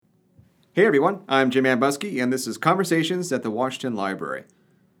Hey everyone, I'm Jim Ambuske, and this is Conversations at the Washington Library.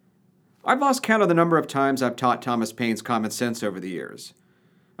 I've lost count of the number of times I've taught Thomas Paine's Common Sense over the years.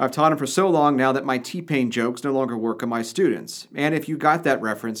 I've taught him for so long now that my T-Pain jokes no longer work on my students, and if you got that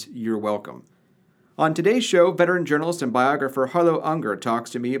reference, you're welcome. On today's show, veteran journalist and biographer Harlo Unger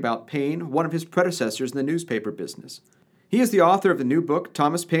talks to me about Paine, one of his predecessors in the newspaper business. He is the author of the new book,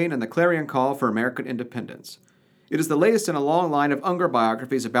 Thomas Paine and the Clarion Call for American Independence. It is the latest in a long line of Unger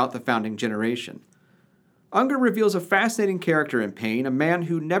biographies about the founding generation. Unger reveals a fascinating character in Paine, a man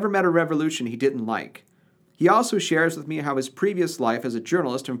who never met a revolution he didn't like. He also shares with me how his previous life as a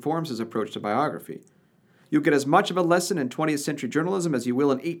journalist informs his approach to biography. You'll get as much of a lesson in 20th century journalism as you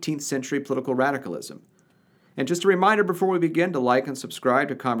will in 18th century political radicalism. And just a reminder before we begin to like and subscribe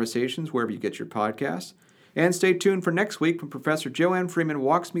to Conversations wherever you get your podcasts. And stay tuned for next week when Professor Joanne Freeman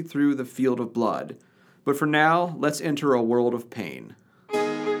walks me through the field of blood. But for now, let's enter a world of pain.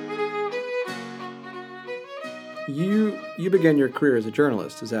 You began your career as a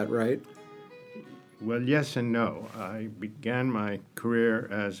journalist, is that right? Well, yes and no. I began my career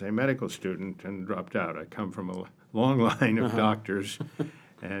as a medical student and dropped out. I come from a long line of doctors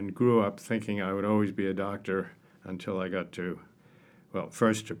and grew up thinking I would always be a doctor until I got to,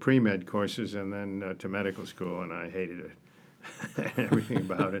 first to pre-med courses and then to medical school, and I hated it. Everything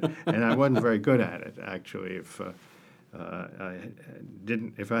about it, and I wasn't very good at it. Actually, if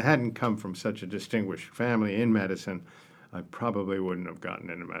I hadn't come from such a distinguished family in medicine, I probably wouldn't have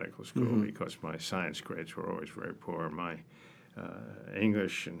gotten into medical school because my science grades were always very poor. My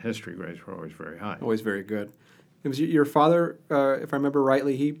English and history grades were always very high. Always very good. It was your father, if I remember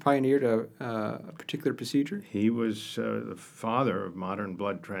rightly, he pioneered a particular procedure? He was the father of modern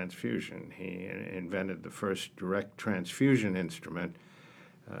blood transfusion. He invented the first direct transfusion instrument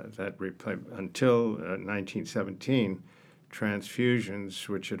that replaced, until 1917, transfusions,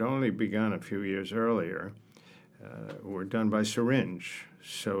 which had only begun a few years earlier, were done by syringe.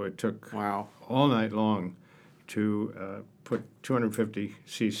 So it took all night long to put 250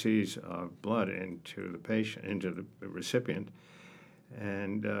 cc's of blood into the patient, into the recipient.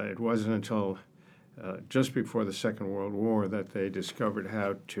 And it wasn't until just before the Second World War that they discovered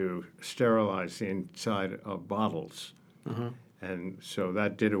how to sterilize the inside of bottles. And so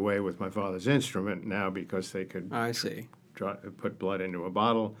that did away with my father's instrument now because they could put blood into a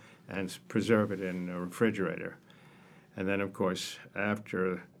bottle and preserve it in a refrigerator. And then, of course,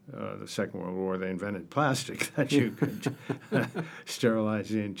 after the Second World War, they invented plastic that you could sterilize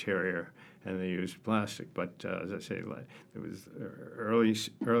the interior, and they used plastic. But as I say, it was early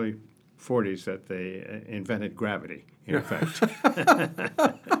 40s that they invented gravity, in effect.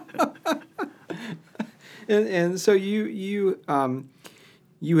 And so you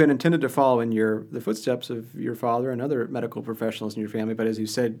had intended to follow in the footsteps of your father and other medical professionals in your family, but as you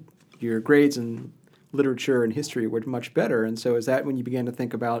said, your grades in literature and history were much better. And so is that when you began to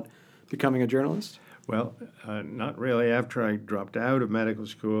think about becoming a journalist? Well, not really. After I dropped out of medical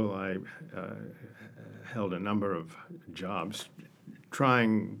school, I held a number of jobs,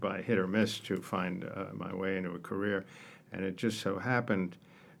 trying by hit or miss to find my way into a career. And it just so happened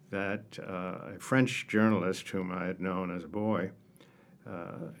that a French journalist whom I had known as a boy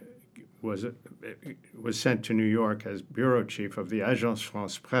was sent to New York as bureau chief of the Agence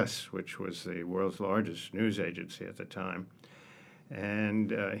France Presse, which was the world's largest news agency at the time.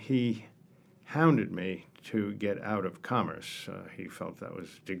 And he hounded me to get out of commerce. He felt that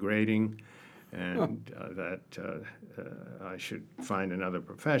was degrading and that I should find another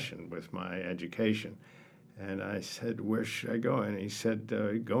profession with my education. And I said, where should I go? And he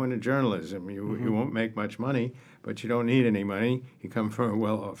said, go into journalism. You won't make much money, but you don't need any money. You come from a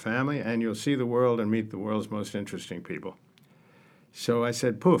well-off family, and you'll see the world and meet the world's most interesting people. So I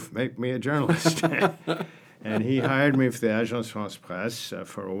said, poof, make me a journalist. And he hired me for the Agence France Presse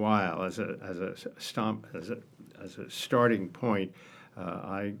for a while as a starting point.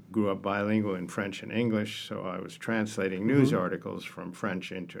 I grew up bilingual in French and English, so I was translating news articles from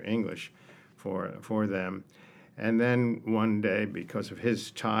French into English for them. And then one day, because of his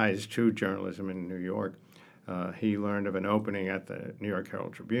ties to journalism in New York, he learned of an opening at the New York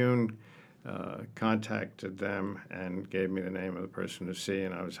Herald Tribune, contacted them, and gave me the name of the person to see,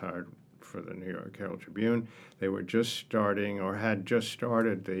 and I was hired for the New York Herald Tribune. They were just starting, or had just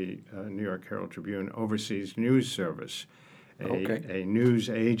started, the New York Herald Tribune Overseas News Service, a news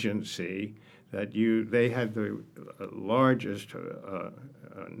agency that they had the largest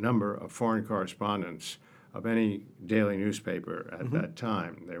number of foreign correspondents of any daily newspaper at that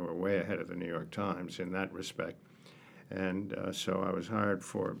time. They were way ahead of the New York Times in that respect. And so I was hired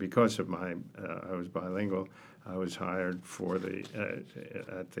because of I was bilingual, I was hired for at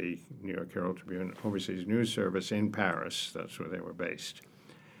the New York Herald Tribune Overseas News Service in Paris. That's where they were based.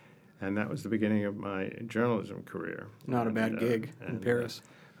 And that was the beginning of my journalism career. Not a bad gig in Paris.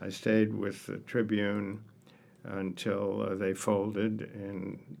 I stayed with the Tribune until they folded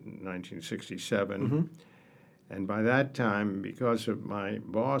in 1967. Mm-hmm. And by that time, because of my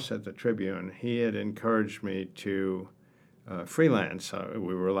boss at the Tribune, he had encouraged me to freelance.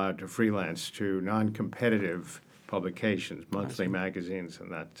 We were allowed to freelance to non-competitive publications, monthly magazines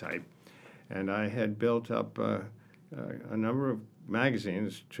and that type. And I had built up a number of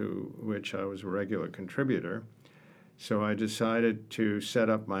magazines to which I was a regular contributor. So I decided to set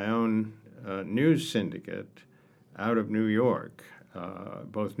up my own news syndicate out of New York,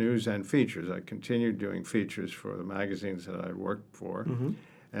 both news and features. I continued doing features for the magazines that I worked for, mm-hmm.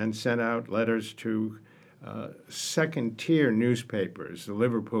 and sent out letters to second-tier newspapers, the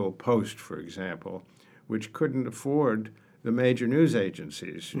Liverpool Post, for example, which couldn't afford the major news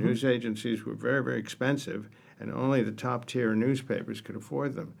agencies. Mm-hmm. News agencies were very, very expensive, and only the top-tier newspapers could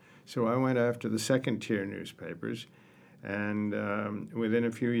afford them. So I went after the second-tier newspapers, and within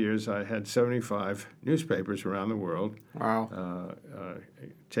a few years, I had 75 newspapers around the world. Wow.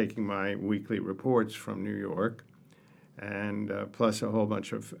 Taking my weekly reports from New York, and plus a whole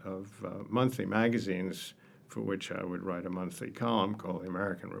bunch of monthly magazines for which I would write a monthly column called the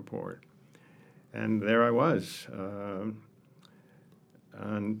American Report. And there I was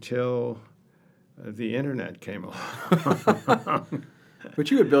until the internet came along.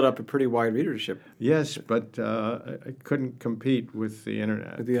 But you had built up a pretty wide readership. Yes, but I couldn't compete with the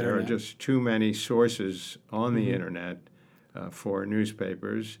internet. There are just too many sources on the internet for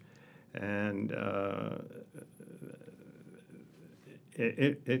newspapers, and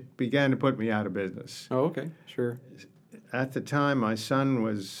it began to put me out of business. Oh, okay, sure. At the time, my son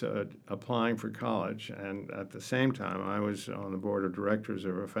was applying for college, and at the same time, I was on the board of directors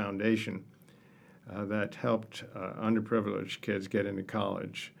of a foundation that helped underprivileged kids get into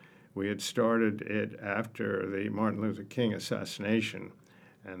college. We had started it after the Martin Luther King assassination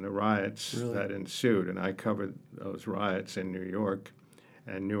and the riots that ensued, and I covered those riots in New York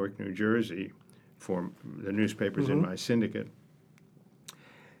and Newark, New Jersey for the newspapers in my syndicate.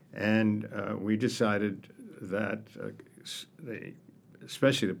 And we decided that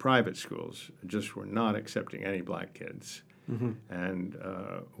especially the private schools just were not accepting any black kids. Mm-hmm. And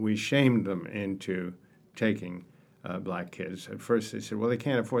we shamed them into taking black kids. At first they said, well, they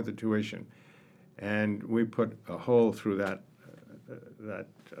can't afford the tuition. And we put a hole through that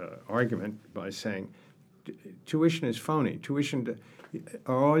argument by saying, tuition is phony.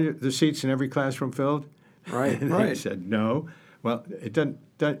 Are all the seats in every classroom filled? Right, and right. They said, no. Well, it doesn't.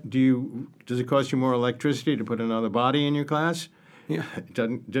 Does it cost you more electricity to put another body in your class? Yeah. It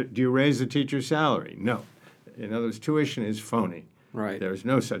doesn't. Do you raise the teacher's salary? No. In other words, tuition is phony. Right. There's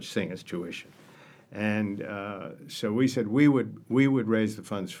no such thing as tuition. And so we said we would raise the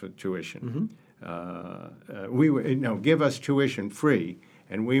funds for tuition. Mm-hmm. We would give us tuition free,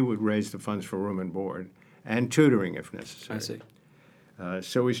 and we would raise the funds for room and board and tutoring if necessary. I see.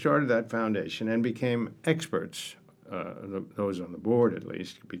 So we started that foundation and became experts. Those on the board, at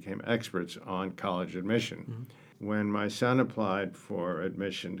least, became experts on college admission. Mm-hmm. When my son applied for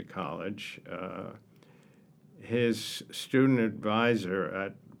admission to college, his student advisor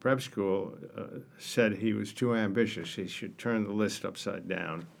at prep school said he was too ambitious. He should turn the list upside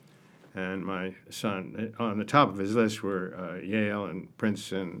down. And my son, on the top of his list were Yale and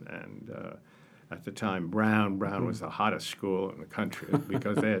Princeton and at the time, Brown. Brown was the hottest school in the country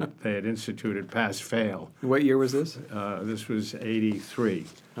because they had instituted pass-fail. What year was this? This was 83.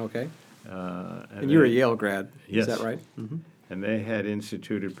 Okay. And you're a Yale grad, yes. Is that right? Mm-hmm. And they had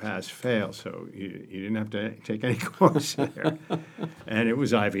instituted pass-fail, so you didn't have to take any course there. And it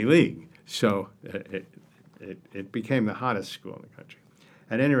was Ivy League, so it became the hottest school in the country.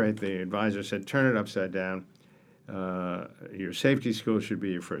 At any rate, the advisor said, turn it upside down. Your safety school should be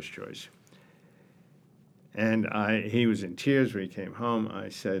your first choice. And he was in tears when he came home. I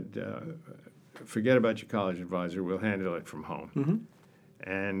said, forget about your college advisor. We'll handle it from home. Mm-hmm.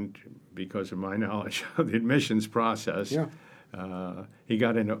 And because of my knowledge of the admissions process, he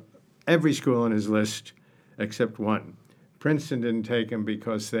got into every school on his list except one. Princeton didn't take him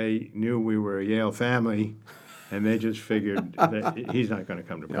because they knew we were a Yale family, and they just figured that he's not going to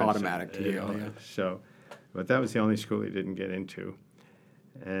come to Princeton. Automatic to Yale, yeah. So, but that was the only school he didn't get into.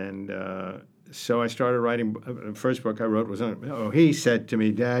 And so I started writing. The first book I wrote was on. He said to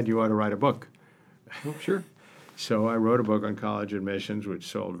me, "Dad, you ought to write a book." Oh, sure. So I wrote a book on college admissions, which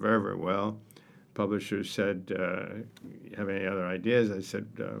sold very, very well. Publisher said, "You have any other ideas?" I said,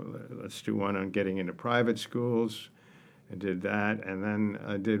 "Let's do one on getting into private schools." I did that, and then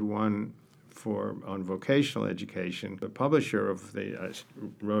I did one on vocational education. The publisher I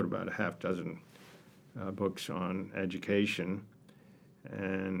wrote about a half dozen books on education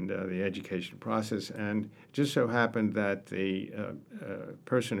and the education process, and it just so happened that the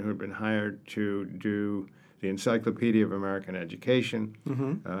person who had been hired to do the Encyclopedia of American Education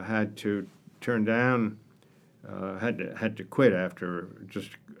had to turn down, had to quit after just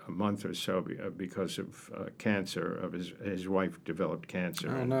a month or so because of cancer. His wife developed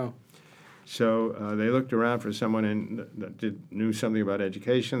cancer. Oh, no. So they looked around for someone that knew something about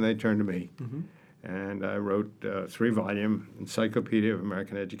education. They turned to me. And I wrote a 3-volume Encyclopedia of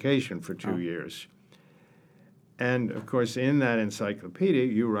American Education for 2 years. And, of course, in that encyclopedia,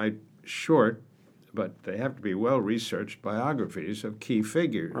 you write short, but they have to be well-researched biographies of key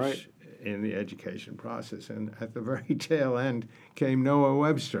figures in the education process. And at the very tail end came Noah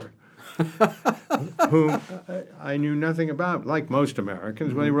Webster, whom I knew nothing about, like most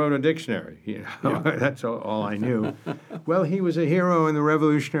Americans. Well, he wrote a dictionary. That's all I knew. Well, he was a hero in the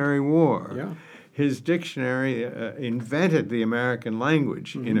Revolutionary War. Yeah. His dictionary invented the American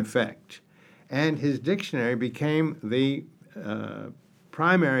language, in effect. And his dictionary became the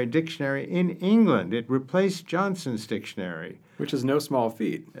primary dictionary in England. It replaced Johnson's dictionary. Which is no small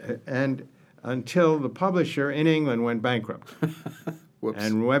feat. And until the publisher in England went bankrupt. Whoops.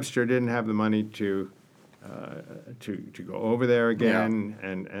 And Webster didn't have the money to go over there again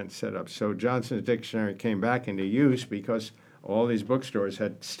and set up. So Johnson's dictionary came back into use because all these bookstores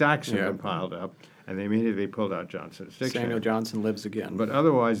had stacks of them piled up, and they immediately pulled out Johnson's dictionary. Samuel Johnson lives again. But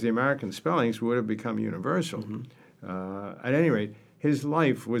otherwise, the American spellings would have become universal. At any rate, his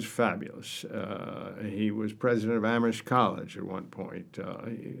life was fabulous. He was president of Amherst College at one point.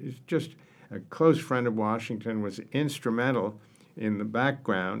 He's just a close friend of Washington, was instrumental in the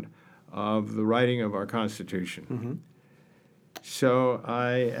background of the writing of our Constitution. So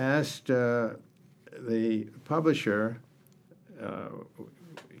I asked the publisher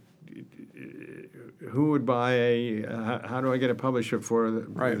who would buy how do I get a publisher for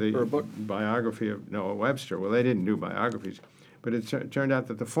for a book. biography of Noah Webster? Well, they didn't do biographies, but it turned out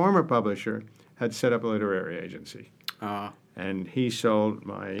that the former publisher had set up a literary agency. And he sold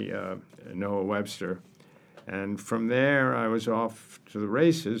my Noah Webster. And from there, I was off to the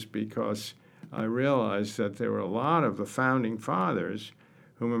races because I realized that there were a lot of the founding fathers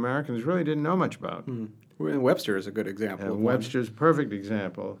whom Americans really didn't know much about. Webster is a good example. Webster's a perfect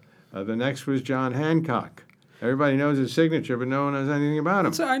example. The next was John Hancock. Everybody knows his signature, but no one knows anything about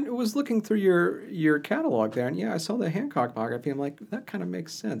him. So I was looking through your catalog there, and I saw the Hancock biography. I'm like, that kind of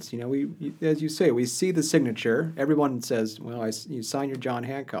makes sense. We as you say, we see the signature. Everyone says, well, you sign your John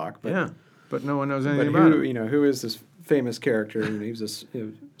Hancock. But, but no one knows anything about him. Who is this famous character? And he was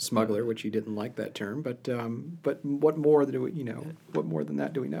a smuggler, which he didn't like that term. But what more do we, what more than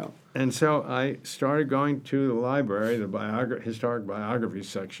that do we know? And so I started going to the library, the historic biography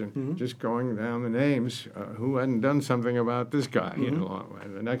section, just going down the names who hadn't done something about this guy.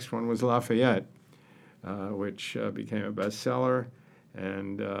 And the next one was Lafayette, which became a bestseller,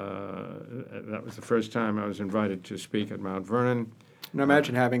 and that was the first time I was invited to speak at Mount Vernon. And I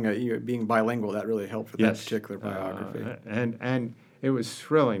imagine being bilingual, that really helped with that particular biography. And it was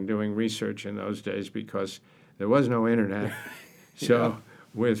thrilling doing research in those days because there was no internet. So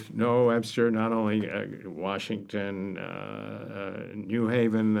with Noah Webster, not only Washington, New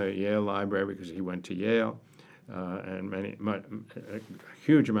Haven, the Yale Library, because he went to Yale, and a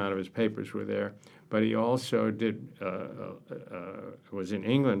huge amount of his papers were there. But he also was in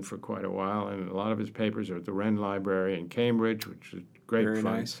England for quite a while, and a lot of his papers are at the Wren Library in Cambridge, which is great Very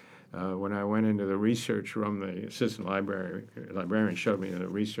fun. Nice. When I went into the research room, the assistant librarian showed me in the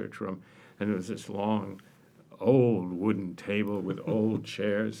research room, and there was this long, old wooden table with old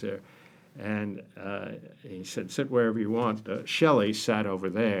chairs there. And he said, sit wherever you want. Shelley sat over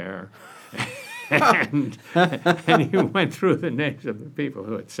there. and he went through the names of the people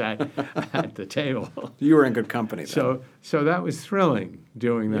who had sat at the table. You were in good company then. So that was thrilling,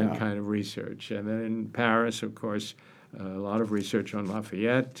 doing that kind of research. And then in Paris, of course, a lot of research on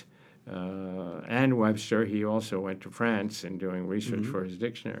Lafayette and Webster. He also went to France and doing research for his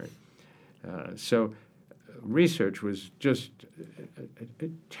dictionary. So research was just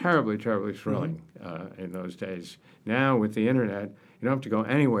terribly, terribly thrilling in those days. Now, with the internet, you don't have to go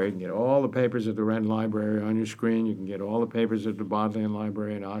anywhere. You can get all the papers at the Wren Library on your screen. You can get all the papers at the Bodleian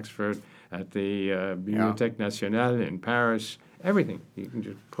Library in Oxford, at the Bibliothèque Nationale in Paris. Everything. You can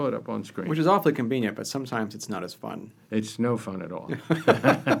just pull it up on screen. Which is awfully convenient, but sometimes it's not as fun. It's no fun at all.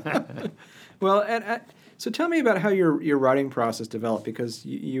 Well, so tell me about how your writing process developed, because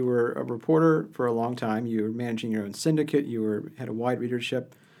you were a reporter for a long time. You were managing your own syndicate. Had a wide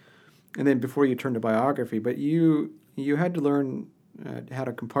readership, and then before you turned to biography, but you had to learn how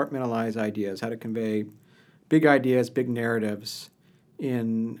to compartmentalize ideas, how to convey big ideas, big narratives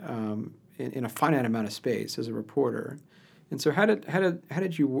in a finite amount of space as a reporter. And so how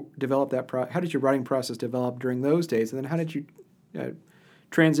did you develop that? How did your writing process develop during those days? And then how did you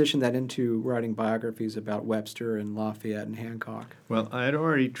transition that into writing biographies about Webster and Lafayette and Hancock? Well, I had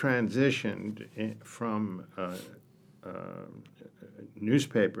already transitioned from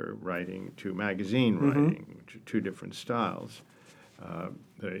newspaper writing to magazine writing, which are two different styles.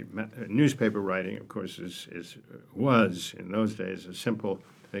 The newspaper writing, of course, was in those days a simple.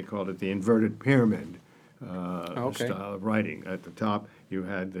 They called it the inverted pyramid style of writing. At the top, you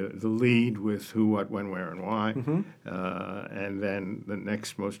had the lead with who, what, when, where, and why, and then the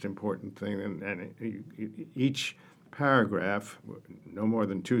next most important thing. And each paragraph, no more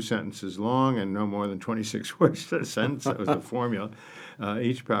than 2 sentences long and no more than 26 words a sentence. That was the formula.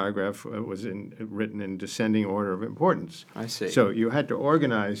 Each paragraph was written in descending order of importance. I see. So you had to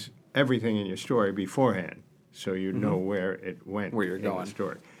organize everything in your story beforehand, so you know where it went, where you're in going. the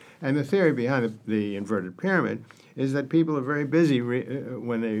story. And the theory behind the inverted pyramid is that people are very busy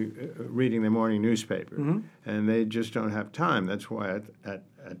when they're reading their morning newspaper, and they just don't have time. That's why at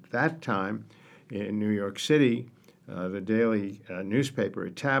that time in New York City, the daily newspaper, a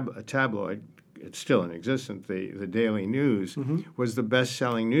tabloid, it's still in existence, the Daily News, was the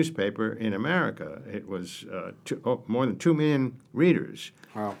best-selling newspaper in America. It was more than 2 million readers.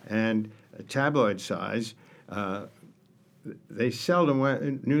 Wow. And tabloid size,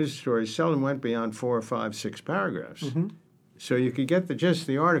 news stories seldom went beyond 4 or 5, 6 paragraphs. So you could get the gist of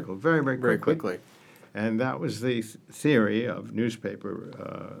the article very, very quickly. Very quickly. And that was the theory of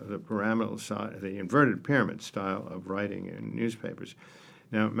newspaper, the pyramidal side, the inverted pyramid style of writing in newspapers.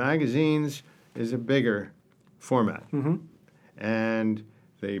 Now, magazines is a bigger format. And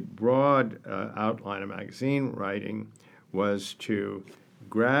the broad outline of magazine writing was to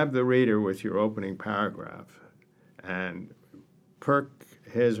grab the reader with your opening paragraph and perk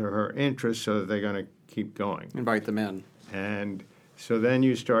his or her interest so that they're going to keep going. Invite them in. And so then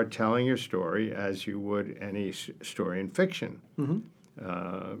you start telling your story as you would any story in fiction.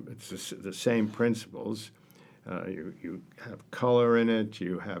 It's the same principles. You have color in it,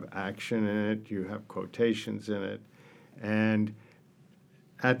 you have action in it, you have quotations in it. And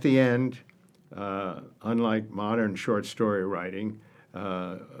at the end, unlike modern short story writing,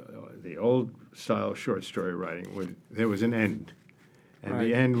 the old style short story writing, there was an end. And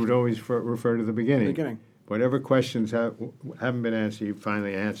the end would always refer to the beginning. Whatever questions haven't been answered, you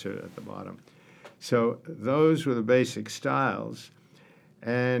finally answer at the bottom. So those were the basic styles.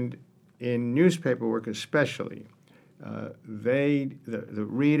 And in newspaper work especially, the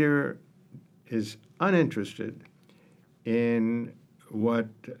reader is uninterested in what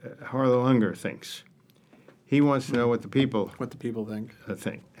Harlow Unger thinks. He wants to know what the people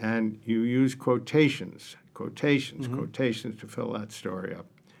think. And you use quotations to fill that story up.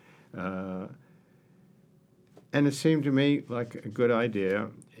 And it seemed to me like a good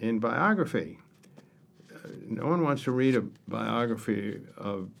idea in biography. No one wants to read a biography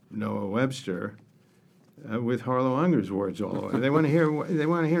of Noah Webster with Harlow Unger's words all over. They want to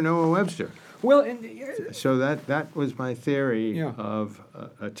hear Noah Webster. Well, so that was my theory of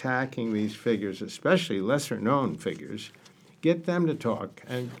attacking these figures, especially lesser-known figures. Get them to talk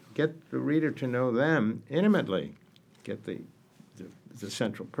and get the reader to know them intimately. Get the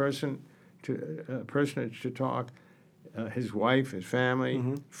central personage to talk, his wife, his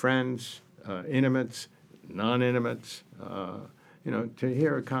family, friends, intimates, non-intimates. To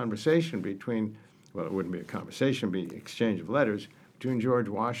hear a conversation between, well, it wouldn't be a conversation, it'd be exchange of letters between George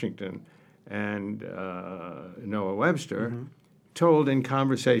Washington and Noah Webster, told in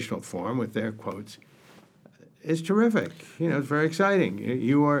conversational form with their quotes, is terrific. It's very exciting.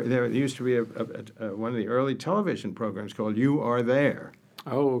 There used to be one of the early television programs called You Are There.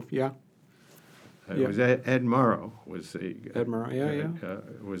 Oh, yeah. It was Ed Murrow was the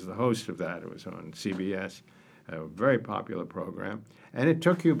was the host of that. It was on CBS, a very popular program, and it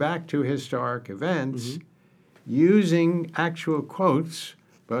took you back to historic events using actual quotes,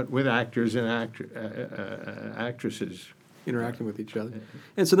 but with actors and actresses interacting with each other.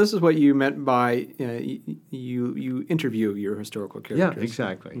 And so this is what you meant by you interview your historical characters. Yeah,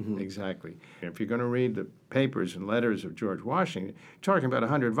 exactly, exactly. If you're going to read the papers and letters of George Washington, you're talking about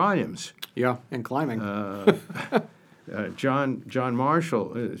 100 volumes. Yeah, and climbing. John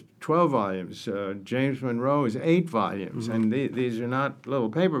Marshall is 12 volumes. James Monroe is 8 volumes, and these are not little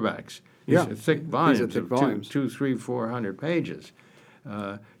paperbacks. Yeah. These are thick These are volumes thick of volumes. 400 pages.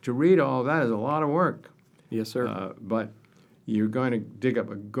 To read all that is a lot of work. Yes, sir. But you're going to dig up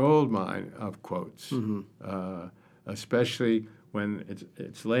a gold mine of quotes, especially when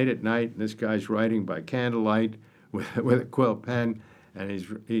it's late at night and this guy's writing by candlelight with a quill pen, and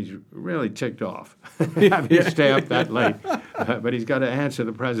he's really ticked off having to stay up that late. But he's got to answer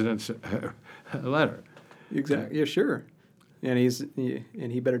the president's letter. Exactly. Yeah, sure. And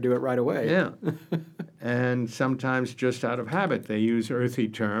he better do it right away. Yeah. And sometimes just out of habit, they use earthy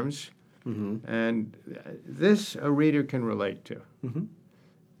terms. And this a reader can relate to.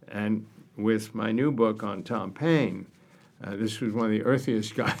 And with my new book on Tom Paine, this was one of the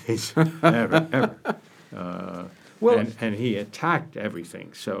earthiest guys ever. And he attacked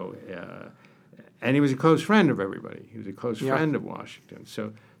everything. So, and he was a close friend of everybody. He was a close friend of Washington.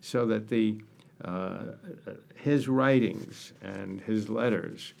 So that his writings and his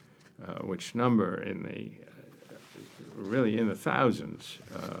letters, which number really in the thousands,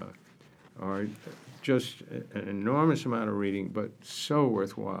 are just an enormous amount of reading, but so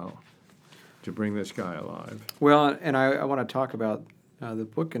worthwhile to bring this guy alive. Well, and I want to talk about the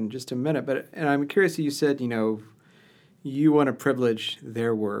book in just a minute, and I'm curious. You said, you want to privilege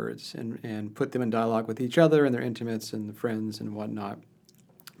their words and put them in dialogue with each other and their intimates and the friends and whatnot.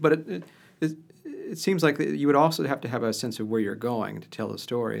 But it seems like you would also have to have a sense of where you're going to tell the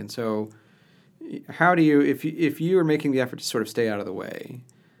story. And so, how do you, if you are making the effort to sort of stay out of the way,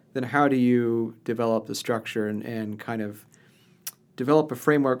 then how do you develop the structure and kind of develop a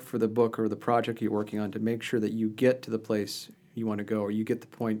framework for the book or the project you're working on to make sure that you get to the place you want to go, or you get the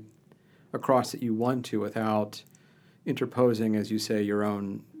point across that you want to without interposing, as you say, your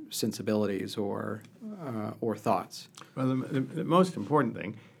own sensibilities or thoughts? Well, the most important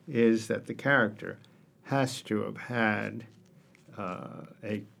thing is that the character has to have had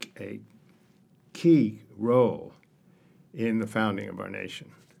a key role in the founding of our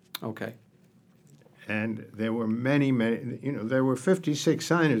nation. Okay. And there were many, there were 56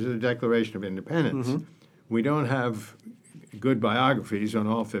 signers of the Declaration of Independence. We don't have good biographies on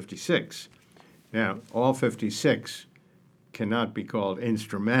all 56. Now, all 56 cannot be called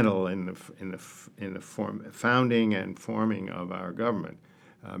instrumental in the founding and forming of our government.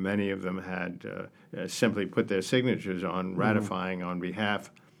 Many of them had simply put their signatures on ratifying on behalf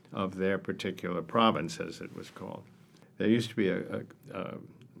of their particular province, as it was called. There used to be a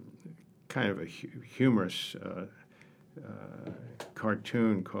kind of a humorous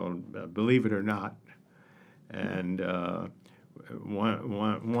cartoon called Believe It or Not, and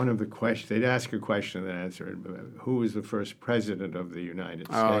one of the questions, they'd ask a question and answer it, who was the first president of the United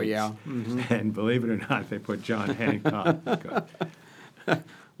States? Oh, yeah. And believe it or not, they put John Hancock. I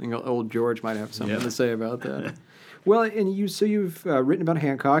think old George might have something to say about that. Well, and you've written about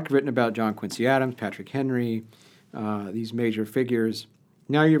Hancock, written about John Quincy Adams, Patrick Henry, these major figures.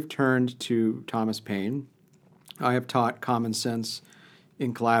 Now you've turned to Thomas Paine. I have taught Common Sense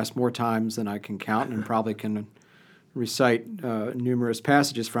in class more times than I can count, and probably can recite numerous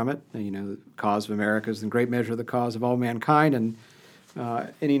passages from it. The cause of America is in great measure the cause of all mankind, and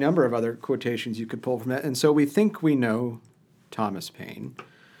any number of other quotations you could pull from that. And so we think we know Thomas Paine.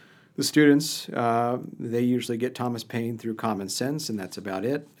 The students, they usually get Thomas Paine through Common Sense, and that's about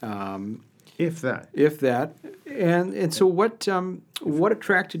it. If that. And so what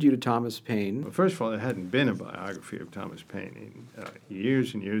attracted you to Thomas Paine? Well, first of all, there hadn't been a biography of Thomas Paine in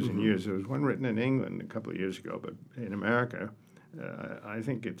years and years and years. There was one written in England a couple of years ago, but in America, I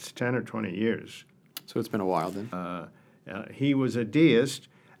think it's 10 or 20 years. So it's been a while then. He was a deist,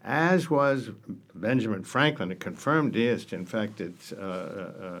 as was Benjamin Franklin, a confirmed deist. In fact, there's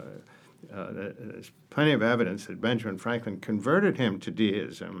plenty of evidence that Benjamin Franklin converted him to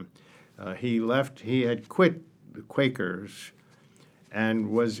deism. He had quit the Quakers and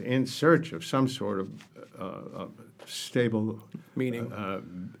was in search of some sort of stable meaning,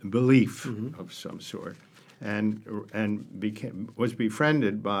 belief of some sort, and was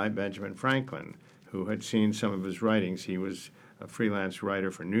befriended by Benjamin Franklin, who had seen some of his writings. He was a freelance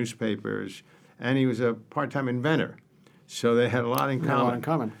writer for newspapers, and he was a part-time inventor. So they had a lot in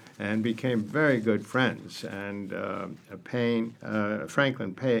common. And became very good friends. And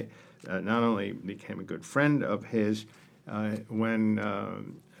Franklin Paine not only became a good friend of his, when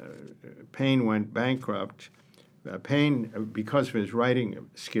Paine went bankrupt, Paine, because of his writing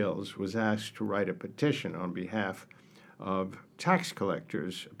skills, was asked to write a petition on behalf of tax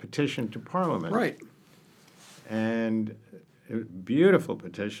collectors, a petition to Parliament. Right. And a beautiful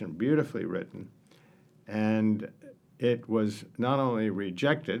petition, beautifully written. And it was not only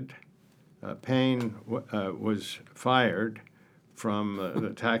rejected, Paine was fired from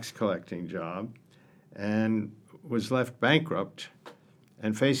the tax collecting job and was left bankrupt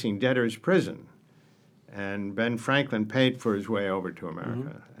and facing debtor's prison. And Ben Franklin paid for his way over to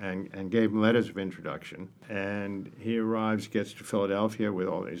America and gave him letters of introduction. And he arrives, gets to Philadelphia with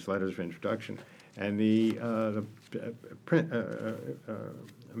all these letters of introduction. And the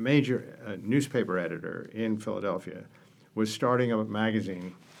major newspaper editor in Philadelphia was starting a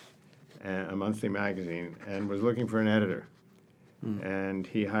magazine, a monthly magazine, and was looking for an editor. And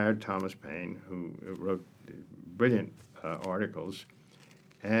he hired Thomas Paine, who wrote brilliant articles,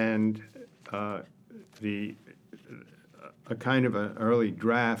 and a kind of an early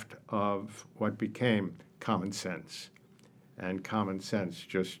draft of what became Common Sense. And Common Sense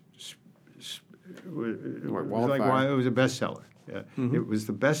just it was a bestseller. Yeah. It was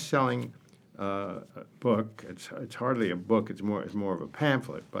the best-selling book. It's hardly a book. It's more of a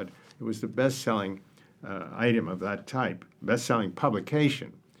pamphlet. But it was the best-selling item of that type, best-selling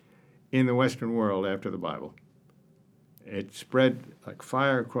publication in the Western world after the Bible. It spread like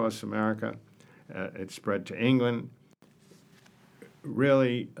fire across America. It spread to England.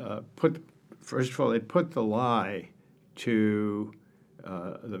 Really first of all, it put the lie to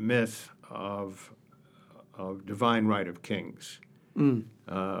the myth of divine right of kings.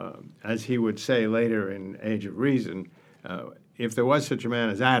 As he would say later in Age of Reason, if there was such a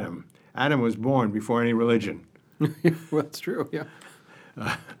man as Adam, Adam was born before any religion. Well, that's true, yeah.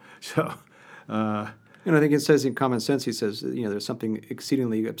 And I think it says in Common Sense, he says, there's something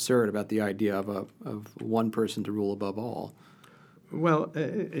exceedingly absurd about the idea of one person to rule above all. Well,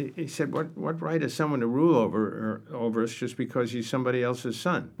 he said, what right has someone to rule over us just because he's somebody else's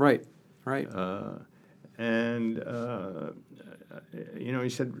son? Right. He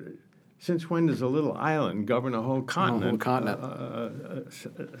said, since when does a little island govern a whole continent,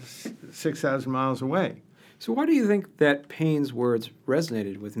 6,000 miles away? So why do you think that Paine's words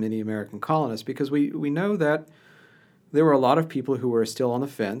resonated with many American colonists? Because we know that there were a lot of people who were still on the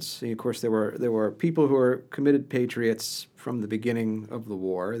fence. And of course, there were people who were committed patriots from the beginning of the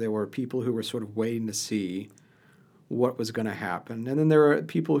war. There were people who were sort of waiting to see what was going to happen. And then there were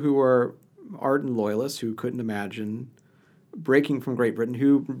people who were ardent loyalists who couldn't imagine breaking from Great Britain,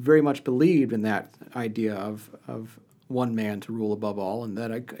 who very much believed in that idea of one man to rule above all, and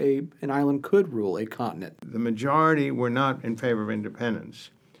that an island could rule a continent. The majority were not in favor of independence.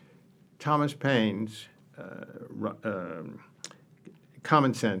 Thomas Paine's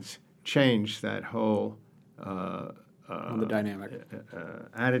Common Sense changed that whole the dynamic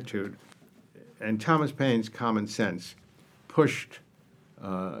attitude, and Thomas Paine's Common Sense pushed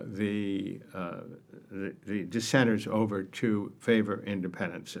the dissenters over to favor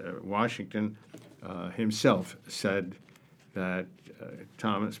independence. Washington himself said that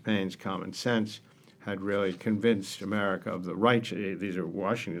Thomas Paine's Common Sense had really convinced America of these are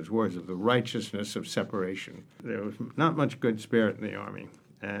Washington's words, of the righteousness of separation. There was not much good spirit in the Army,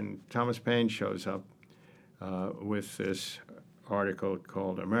 and Thomas Paine shows up with this article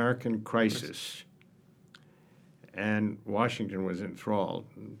called American Crisis, and Washington was enthralled.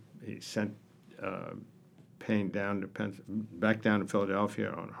 He sent Paine back down to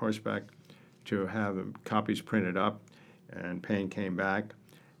Philadelphia on horseback to have copies printed up, and Paine came back,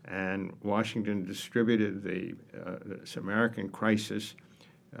 and Washington distributed this American Crisis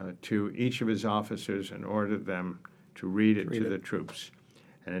to each of his officers and ordered them to read it to the troops.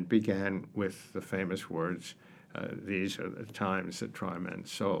 And it began with the famous words, "These are the times that try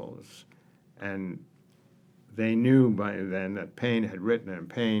men's souls." And they knew by then that Paine had written, and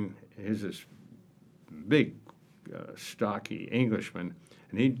Paine is this big, stocky Englishman,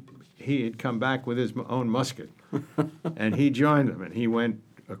 and he had come back with his own musket, and he joined them, and he went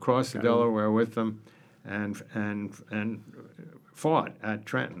across the Delaware with them, and fought at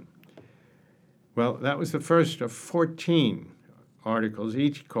Trenton. Well, that was the first of 14 articles,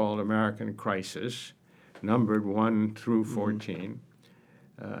 each called American Crisis, numbered 1 through 14,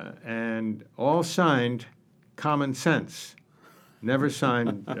 and all signed Common Sense. Never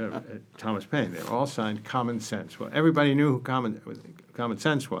signed Thomas Paine. They all signed Common Sense. Well, everybody knew who Common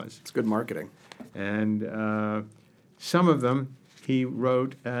Sense was. It's good marketing. And some of them he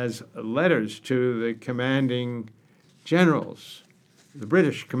wrote as letters to the commanding generals, the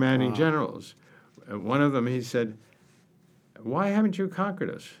British commanding generals. One of them, he said, "Why haven't you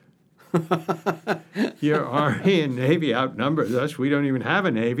conquered us? Your Army and Navy outnumbers us. We don't even have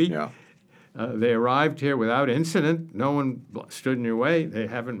a Navy. Yeah. They arrived here without incident. No one stood in your way. They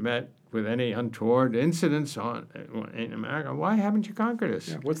haven't met with any untoward incidents in America. Why haven't you conquered us?"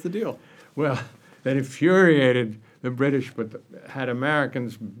 Yeah, what's the deal? Well, that infuriated the British, but had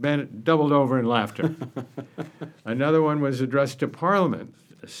Americans doubled over in laughter. Another one was addressed to Parliament,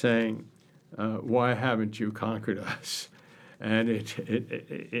 saying, "Why haven't you conquered us?" And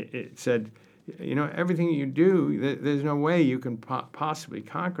it said, everything you do, there's no way you can possibly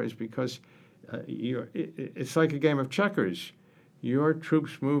conquer us because it's like a game of checkers. Your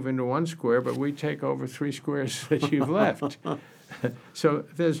troops move into one square, but we take over 3 squares that you've left. So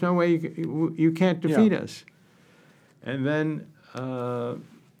there's no way you can't defeat us. And then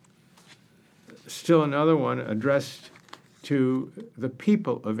still another one addressed to the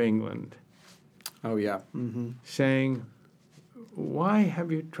people of England. Oh, yeah. Mm-hmm. Saying, why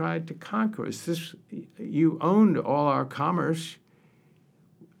have you tried to conquer us? You owned all our commerce.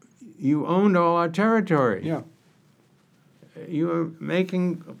 You owned all our territory. Yeah. You were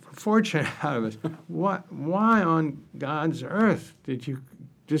making a fortune out of us. Why on God's earth did you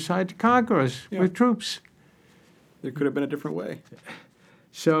decide to conquer us with troops? There could have been a different way.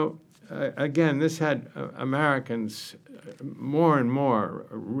 So, again, this had Americans more and more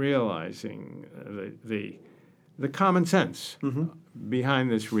realizing the common sense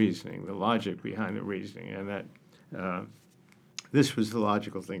behind this reasoning, the logic behind the reasoning, and that this was the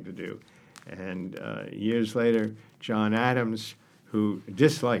logical thing to do. And years later, John Adams, who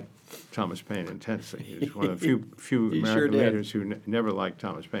disliked Thomas Paine intensely, he was one of the few American leaders who never liked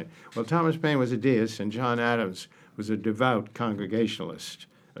Thomas Paine. Well, Thomas Paine was a deist, and John Adams was a devout Congregationalist,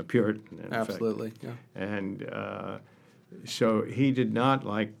 a Puritan, in Absolutely, effect. yeah. And so he did not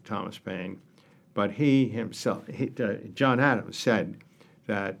like Thomas Paine, but he himself, John Adams, said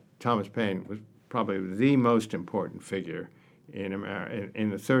that Thomas Paine was probably the most important figure in America in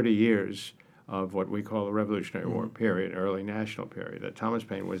the 30 years of what we call the Revolutionary War period, early national period, that Thomas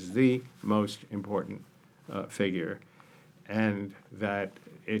Paine was the most important figure, and that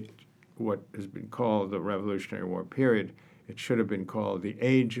what has been called the Revolutionary War period, it should have been called the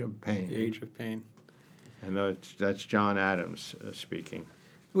Age of Paine. The Age of Paine. And that's John Adams speaking.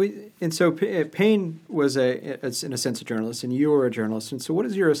 And so Paine was, in a sense, a journalist, and you were a journalist. And so what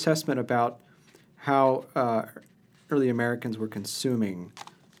is your assessment about how early Americans were consuming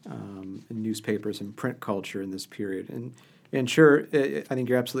newspapers and print culture in this period? And sure, I think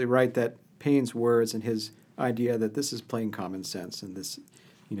you're absolutely right that Paine's words and his idea that this is plain common sense, and this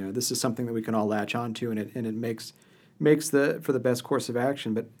is something that we can all latch onto, and it makes for the best course of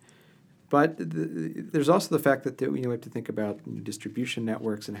action. But there's also the fact that we have to think about distribution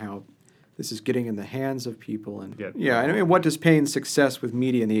networks and how this is getting in the hands of people. And and what does Paine's success with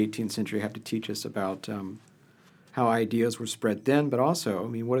media in the 18th century have to teach us about how ideas were spread then? But also,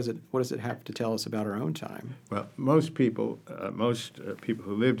 what does it have to tell us about our own time? Well, most people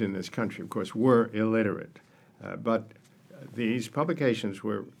who lived in this country, of course, were illiterate, but these publications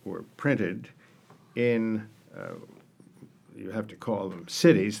were printed in. You have to call them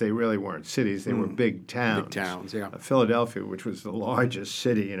cities. They really weren't cities. They were big towns. Big towns, yeah. Philadelphia, which was the largest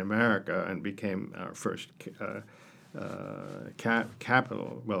city in America and became our first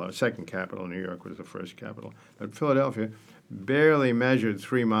capital. Well, our second capital. New York was the first capital. But Philadelphia barely measured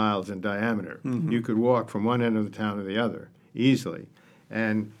 3 miles in diameter. You could walk from one end of the town to the other easily.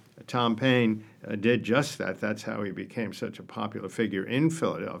 And Tom Paine did just that. That's how he became such a popular figure in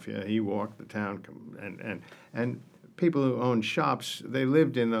Philadelphia. He walked the town, and people who owned shops, they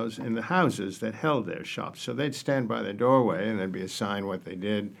lived in the houses that held their shops. So they'd stand by their doorway, and there'd be a sign what they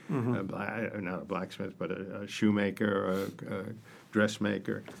did. Not a blacksmith, but a shoemaker, a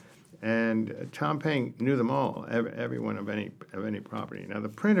dressmaker. And Tom Paine knew them all, everyone of any property. Now the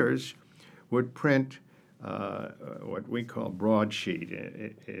printers would print what we call broadsheet.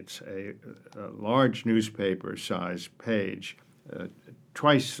 It's a large newspaper-sized page,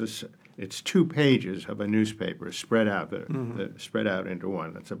 twice the. It's 2 pages of a newspaper spread out, spread out into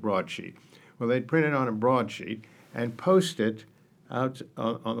one. That's a broadsheet. Well, they'd print it on a broadsheet and post it out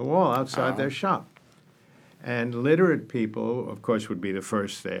on the wall outside their shop. And literate people, of course, would be the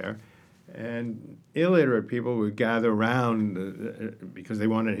first there. And illiterate people would gather around because they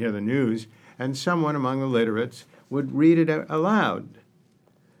wanted to hear the news. And someone among the literates would read it aloud.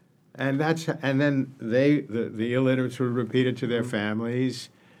 And then the illiterates would repeat it to their families.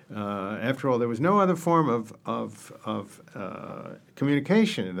 After all, there was no other form of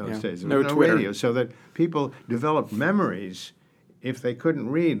communication in those days. There was no Twitter. radio, so that people developed memories. If they couldn't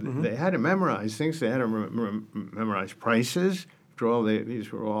read, they had to memorize things. They had to memorize prices. After all,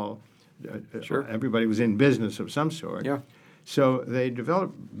 these were all everybody was in business of some sort. Yeah. So they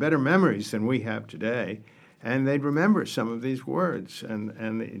developed better memories than we have today, and they'd remember some of these words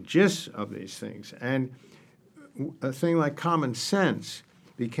and the gist of these things. And a thing like common sense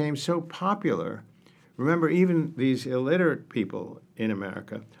became so popular remember, even these illiterate people in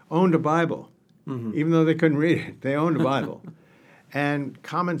America owned a Bible, even though they couldn't read it. They owned a Bible. And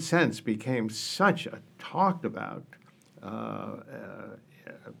common sense became such a talked about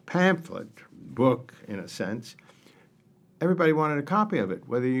pamphlet, book, in a sense. Everybody wanted a copy of it,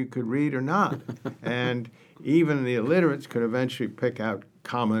 whether you could read or not. And even the illiterates could eventually pick out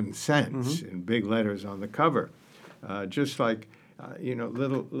common sense in big letters on the cover. Just like,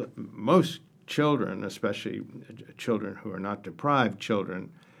 most children, especially children who are not deprived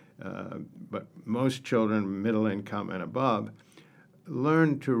children, but most children, middle income and above,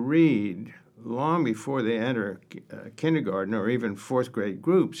 learn to read long before they enter kindergarten or even fourth grade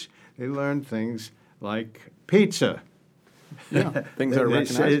groups. They learn things like pizza. Yeah, things that are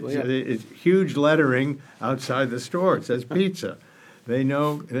recognizable. It's huge lettering outside the store. It says pizza. They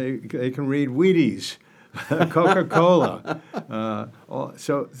know they can read Wheaties, Coca-Cola.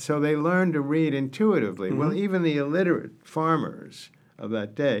 So they learn to read intuitively. Well, even the illiterate farmers of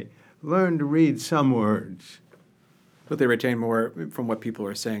that day learned to read some words. But they retain more from what people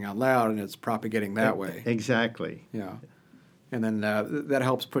are saying out loud, and it's propagating that way. Exactly. Yeah. And then that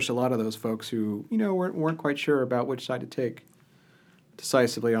helps push a lot of those folks who, weren't quite sure about which side to take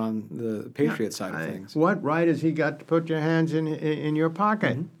decisively on the patriot side of things. What right has he got to put your hands in your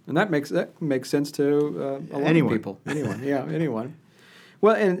pocket? And that makes sense to a lot Anyone. of people. Anyone.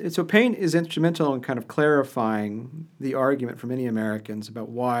 Well, and so Paine is instrumental in kind of clarifying the argument for many Americans about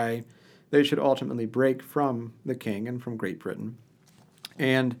why they should ultimately break from the king and from Great Britain.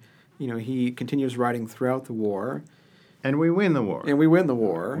 And, he continues writing throughout the war. And we win the war.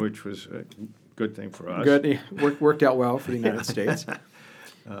 Which was a good thing for us. Good. Worked out well for the United States.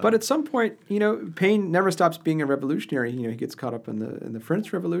 But at some point, Paine never stops being a revolutionary. He gets caught up in the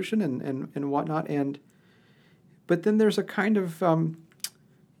French Revolution and whatnot. But then there's a kind of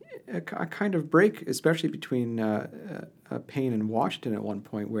break, especially between Paine and Washington at one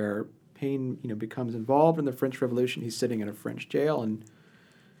point, where Paine, becomes involved in the French Revolution. He's sitting in a French jail, and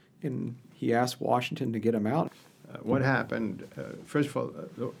he asks Washington to get him out. What happened? First of all,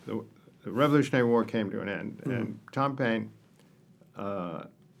 the Revolutionary War came to an end, and Tom Paine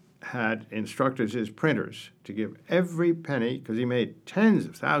had instructed his printers to give every penny, because he made tens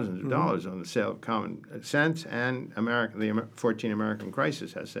of thousands of dollars on the sale of Common Sense and the 14 American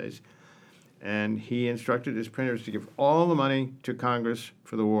Crisis essays. And he instructed his printers to give all the money to Congress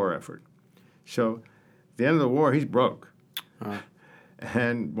for the war effort. So at the end of the war, he's broke.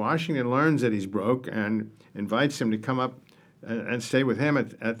 And Washington learns that he's broke and invites him to come up and stay with him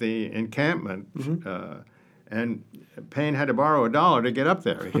at the encampment. And Paine had to borrow $1 to get up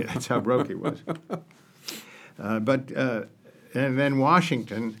there. That's how broke he was. And then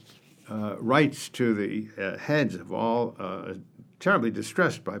Washington writes to the heads of all, terribly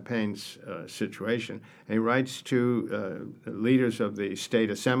distressed by Paine's situation. And he writes to leaders of the state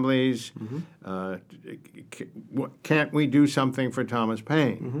assemblies, can't we do something for Thomas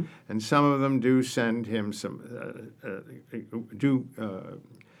Paine? And some of them do send him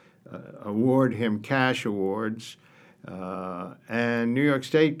award him cash awards. And New York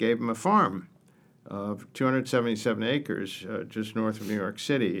State gave him a farm of 277 acres just north of New York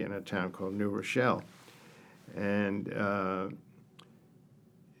City in a town called New Rochelle. And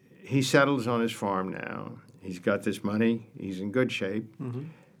he settles on his farm now. He's got this money. He's in good shape.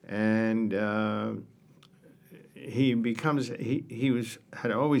 And he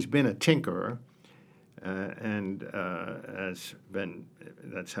had always been a tinkerer.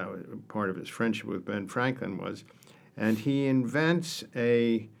 That's how part of his friendship with Ben Franklin was. And he invents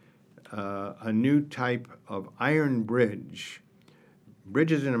a new type of iron bridge.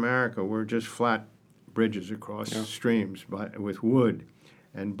 Bridges in America were just flat bridges across streams with wood.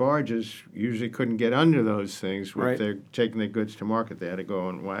 And barges usually couldn't get under those things when they're taking their goods to market. They had to go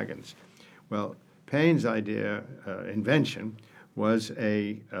on wagons. Well, Paine's invention was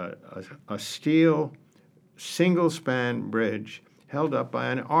a steel single-span bridge held up by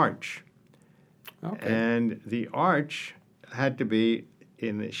an arch. And the arch had to be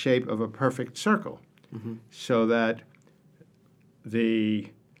in the shape of a perfect circle, so that the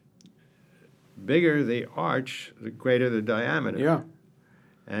bigger the arch, the greater the diameter. Yeah.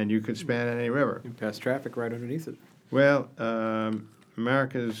 And you could span any river. You pass traffic right underneath it. Well,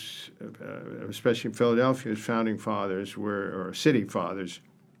 America's, especially Philadelphia's founding fathers or city fathers,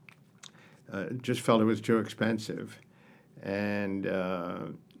 just felt it was too expensive. And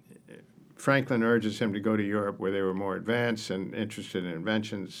Franklin urges him to go to Europe, where they were more advanced and interested in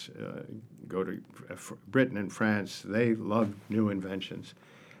inventions. Go to Britain and France. They loved new inventions.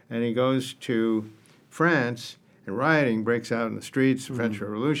 And he goes to France, and rioting breaks out in the streets. The French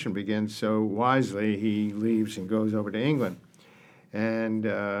Revolution begins. So wisely, he leaves and goes over to England. And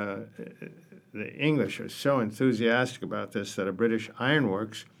the English are so enthusiastic about this that a British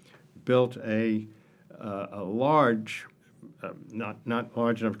ironworks built a large, not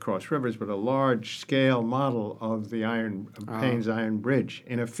large enough to cross rivers, but a large-scale model of the Payne's Iron Bridge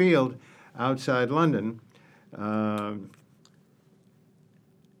in a field outside London.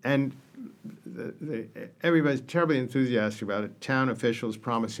 And everybody's terribly enthusiastic about it. Town officials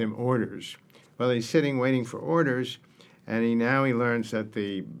promise him orders. Well, he's sitting waiting for orders, and he learns that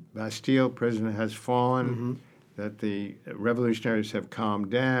the Bastille prison has fallen, that the revolutionaries have calmed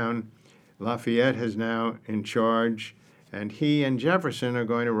down. Lafayette is now in charge, and he and Jefferson are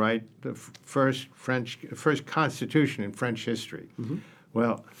going to write the first constitution in French history.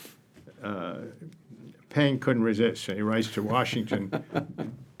 Well, Paine couldn't resist, so he writes to Washington,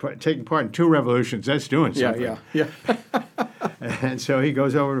 taking part in two revolutions. That's doing something. Yeah. And so he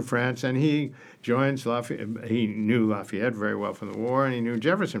goes over to France, and he joins Lafayette. He knew Lafayette very well from the war, and he knew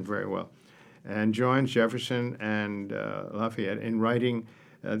Jefferson very well, and joins Jefferson and Lafayette in writing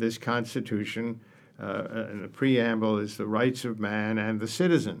this Constitution. And the preamble is the rights of man and the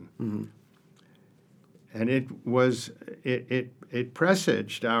citizen. And it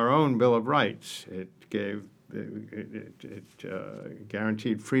presaged our own Bill of Rights. It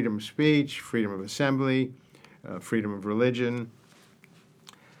guaranteed freedom of speech, freedom of assembly, freedom of religion.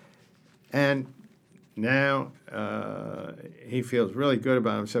 And now he feels really good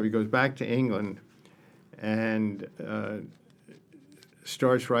about himself. He goes back to England and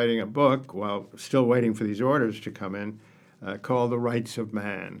starts writing a book while still waiting for these orders to come in, called The Rights of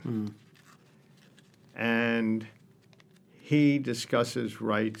Man. And he discusses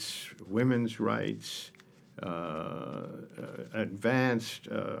rights, women's rights, advanced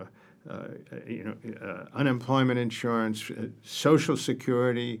unemployment insurance, Social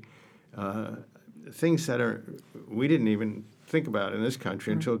Security, things that we didn't even think about in this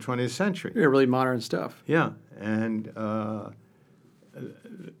country until the 20th century. Yeah, really modern stuff. Yeah, and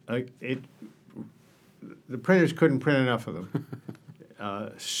the printers couldn't print enough of them.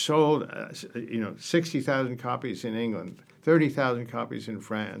 Sold, 60,000 copies in England, 30,000 copies in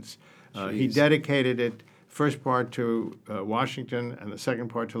France. He dedicated it, first part to Washington and the second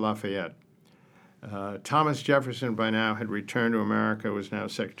part to Lafayette. Thomas Jefferson by now had returned to America, was now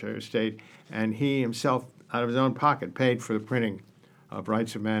Secretary of State, and he himself, out of his own pocket, paid for the printing of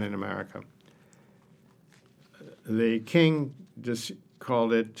Rights of Man in America. The king just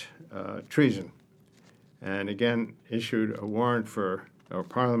called it treason, and again issued a warrant for, or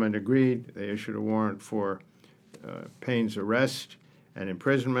Parliament agreed, they issued a warrant for Paine's arrest and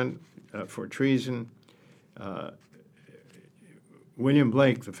imprisonment for treason. William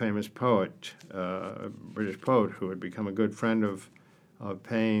Blake, the famous poet, British poet who had become a good friend of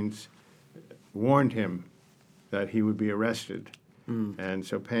Paine's, warned him that he would be arrested. And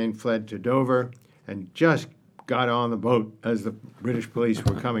so Paine fled to Dover and just got on the boat as the British police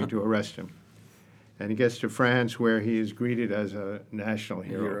were coming to arrest him. And he gets to France, where he is greeted as a national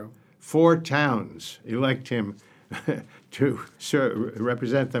hero. 4 towns elect him to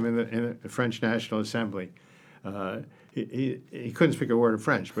represent them in the French National Assembly. He couldn't speak a word of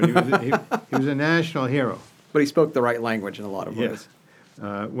French, but he was a national hero. But he spoke the right language in a lot of ways.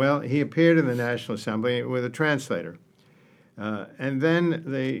 Well, he appeared in the National Assembly with a translator. And then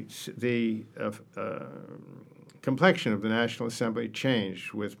the complexion of the National Assembly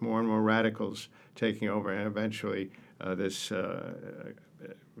changed, with more and more radicals taking over, and eventually this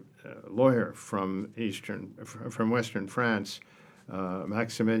lawyer from Western France,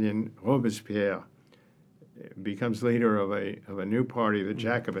 Maximilien Robespierre, becomes leader of a new party, the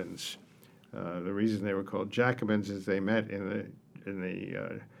Jacobins. The reason they were called Jacobins is they met in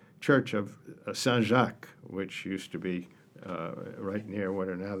the church of Saint-Jacques, which used to be right near what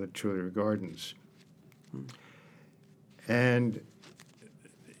are now the Tuileries Gardens. And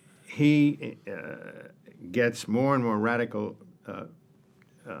he gets more and more radical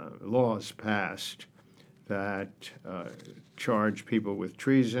laws passed that charge people with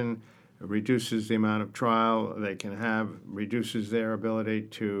treason, reduces the amount of trial they can have, reduces their ability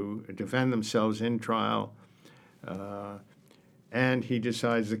to defend themselves in trial, and he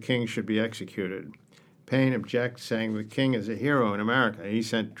decides the king should be executed. Paine objects, saying the king is a hero in America. He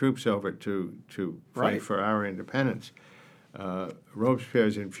sent troops over to fight for our independence. Robespierre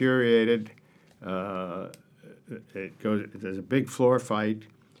is infuriated. There's a big floor fight,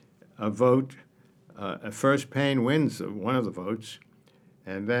 a vote. At first, Paine wins one of the votes,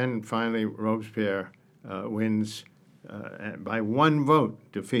 and then finally Robespierre wins and by one vote,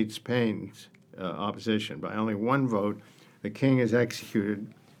 defeats Paine's opposition. By only one vote, the king is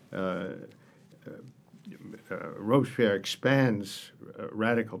executed. Robespierre expands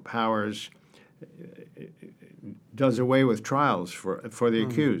radical powers, does away with trials for the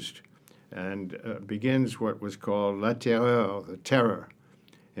accused, and begins what was called La Terreur, the terror,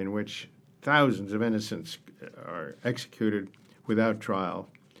 in which thousands of innocents are executed without trial.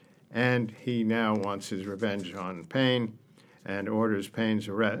 And he now wants his revenge on Paine and orders Paine's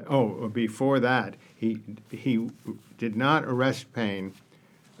arrest. Oh, before that, he did not arrest Paine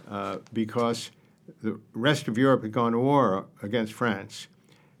because the rest of Europe had gone to war against France.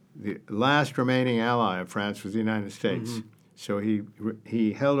 The last remaining ally of France was the United States. So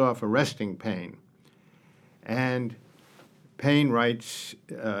he held off arresting Paine. And Paine writes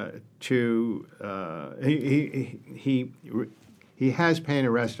he has Paine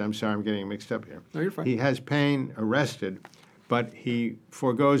arrested. I'm sorry, I'm getting mixed up here. No, you're fine. He has Paine arrested, but he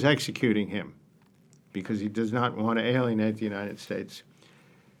forgoes executing him because he does not want to alienate the United States.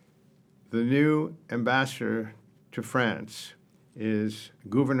 The new ambassador to France is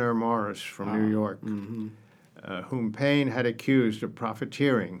Gouverneur Morris from New York, whom Paine had accused of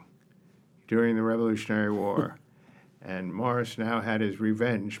profiteering during the Revolutionary War. And Morris now had his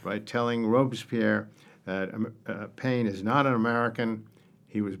revenge by telling Robespierre that Paine is not an American.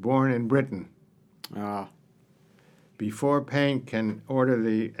 He was born in Britain. Before Paine can order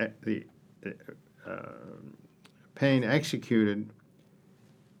the Paine executed,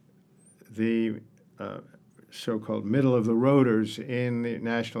 the so-called middle-of-the-roaders in the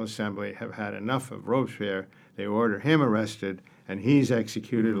National Assembly have had enough of Robespierre. They order him arrested, and he's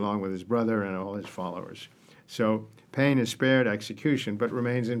executed along with his brother and all his followers. So Paine is spared execution, but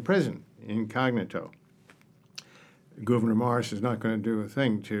remains in prison, incognito. Gouverneur Morris is not going to do a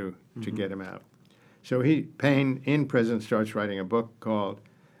thing to get him out. So Paine, in prison, starts writing a book called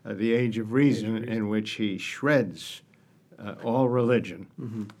The Age of Reason, in which he shreds all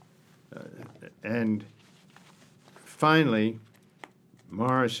religion. And finally,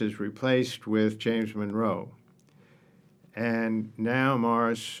 Morris is replaced with James Monroe. And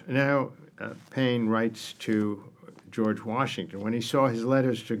now Paine writes to George Washington. When he saw his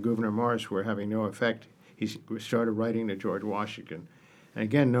letters to Gouverneur Morris were having no effect, he started writing to George Washington. And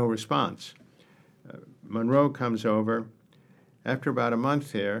again, no response. Monroe comes over. After about a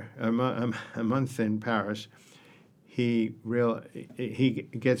month here, a month in Paris, he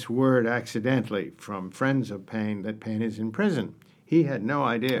gets word accidentally from friends of Paine that Paine is in prison. He had no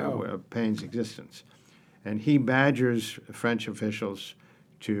idea of Paine's existence. And he badgers French officials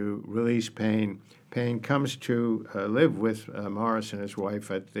to release Paine. Paine comes to live with Morris and his wife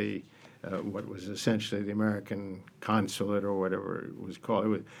at the what was essentially the American consulate or whatever it was called. It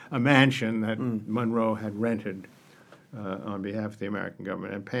was a mansion that Monroe had rented on behalf of the American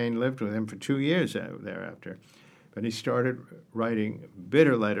government. And Paine lived with him for 2 years thereafter. But he started writing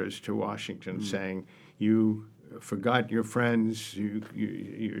bitter letters to Washington saying, you forgot your friends,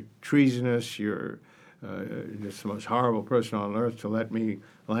 you're treasonous, you're just the most horrible person on earth to let me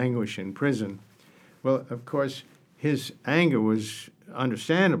languish in prison. Well, of course, his anger was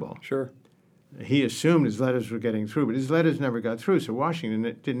understandable. Sure. He assumed his letters were getting through, but his letters never got through, so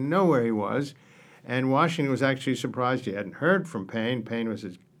Washington didn't know where he was. And Washington was actually surprised he hadn't heard from Paine. Paine was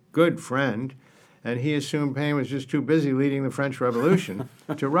his good friend, and he assumed Paine was just too busy leading the French Revolution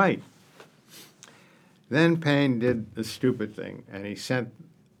to write. Then Paine did the stupid thing, and he sent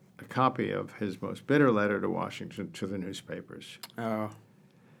a copy of his most bitter letter to Washington to the newspapers. Oh.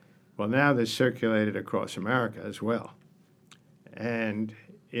 Well, now this circulated across America as well. And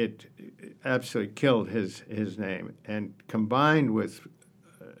it absolutely killed his name. And combined with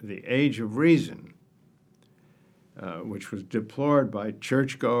the Age of Reason, which was deplored by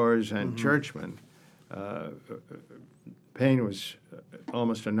churchgoers and churchmen, Paine was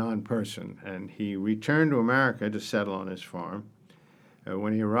almost a non-person. And he returned to America to settle on his farm.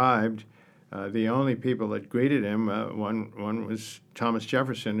 When he arrived, the only people that greeted him, one was Thomas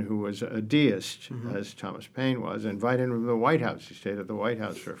Jefferson, who was a deist, as Thomas Paine was, invited him to the White House. He stayed at the White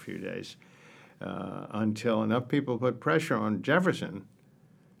House for a few days until enough people put pressure on Jefferson.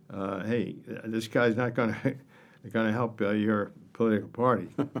 Hey, this guy's not going to help your political party.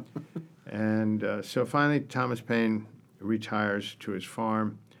 And so finally, Thomas Paine retires to his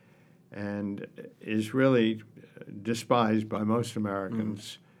farm and is really despised by most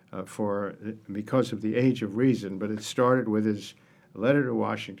Americans. Because of the Age of Reason, but it started with his letter to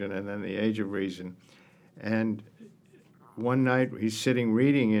Washington and then the Age of Reason. And one night he's sitting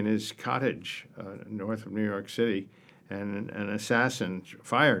reading in his cottage north of New York City, and an assassin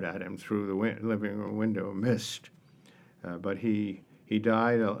fired at him through the living room window, missed. But he He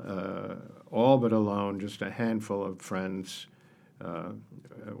died all but alone. Just a handful of friends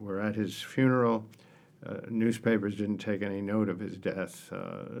were at his funeral. Newspapers didn't take any note of his death.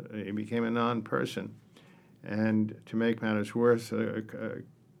 He became a non-person. And to make matters worse, a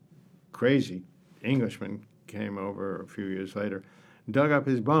crazy Englishman came over a few years later, dug up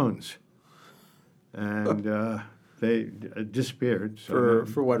his bones, and they disappeared. So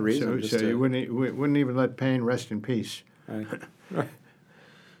for what reason? So you wouldn't even let Paine rest in peace. Right. Right.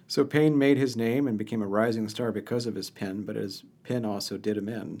 So Paine made his name and became a rising star because of his pen, but his pen also did him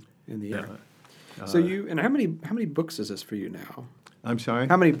in the air. So how many books is this for you now? I'm sorry?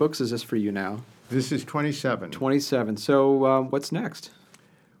 How many books is this for you now? This is 27. 27. So what's next?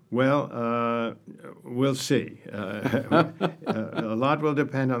 Well, we'll see. A lot will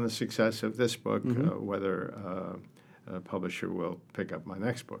depend on the success of this book, whether a publisher will pick up my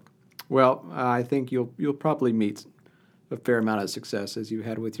next book. Well, I think you'll probably meet a fair amount of success as you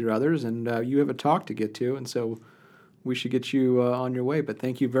had with your others, and you have a talk to get to, and so we should get you on your way. But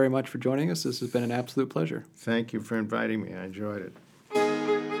thank you very much for joining us. This has been an absolute pleasure. Thank you for inviting me. I enjoyed it.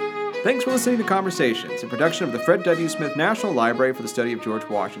 Thanks for listening to Conversations, a production of the Fred W. Smith National Library for the Study of George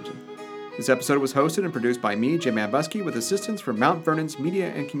Washington. This episode was hosted and produced by me, Jim Ambuske, with assistance from Mount Vernon's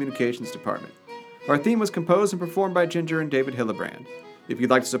Media and Communications Department. Our theme was composed and performed by Ginger and David Hillebrand. If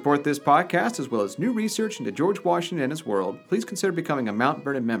you'd like to support this podcast, as well as new research into George Washington and his world, please consider becoming a Mount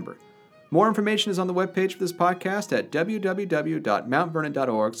Vernon member. More information is on the webpage for this podcast at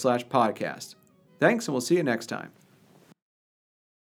www.mountvernon.org/podcast. Thanks, and we'll see you next time.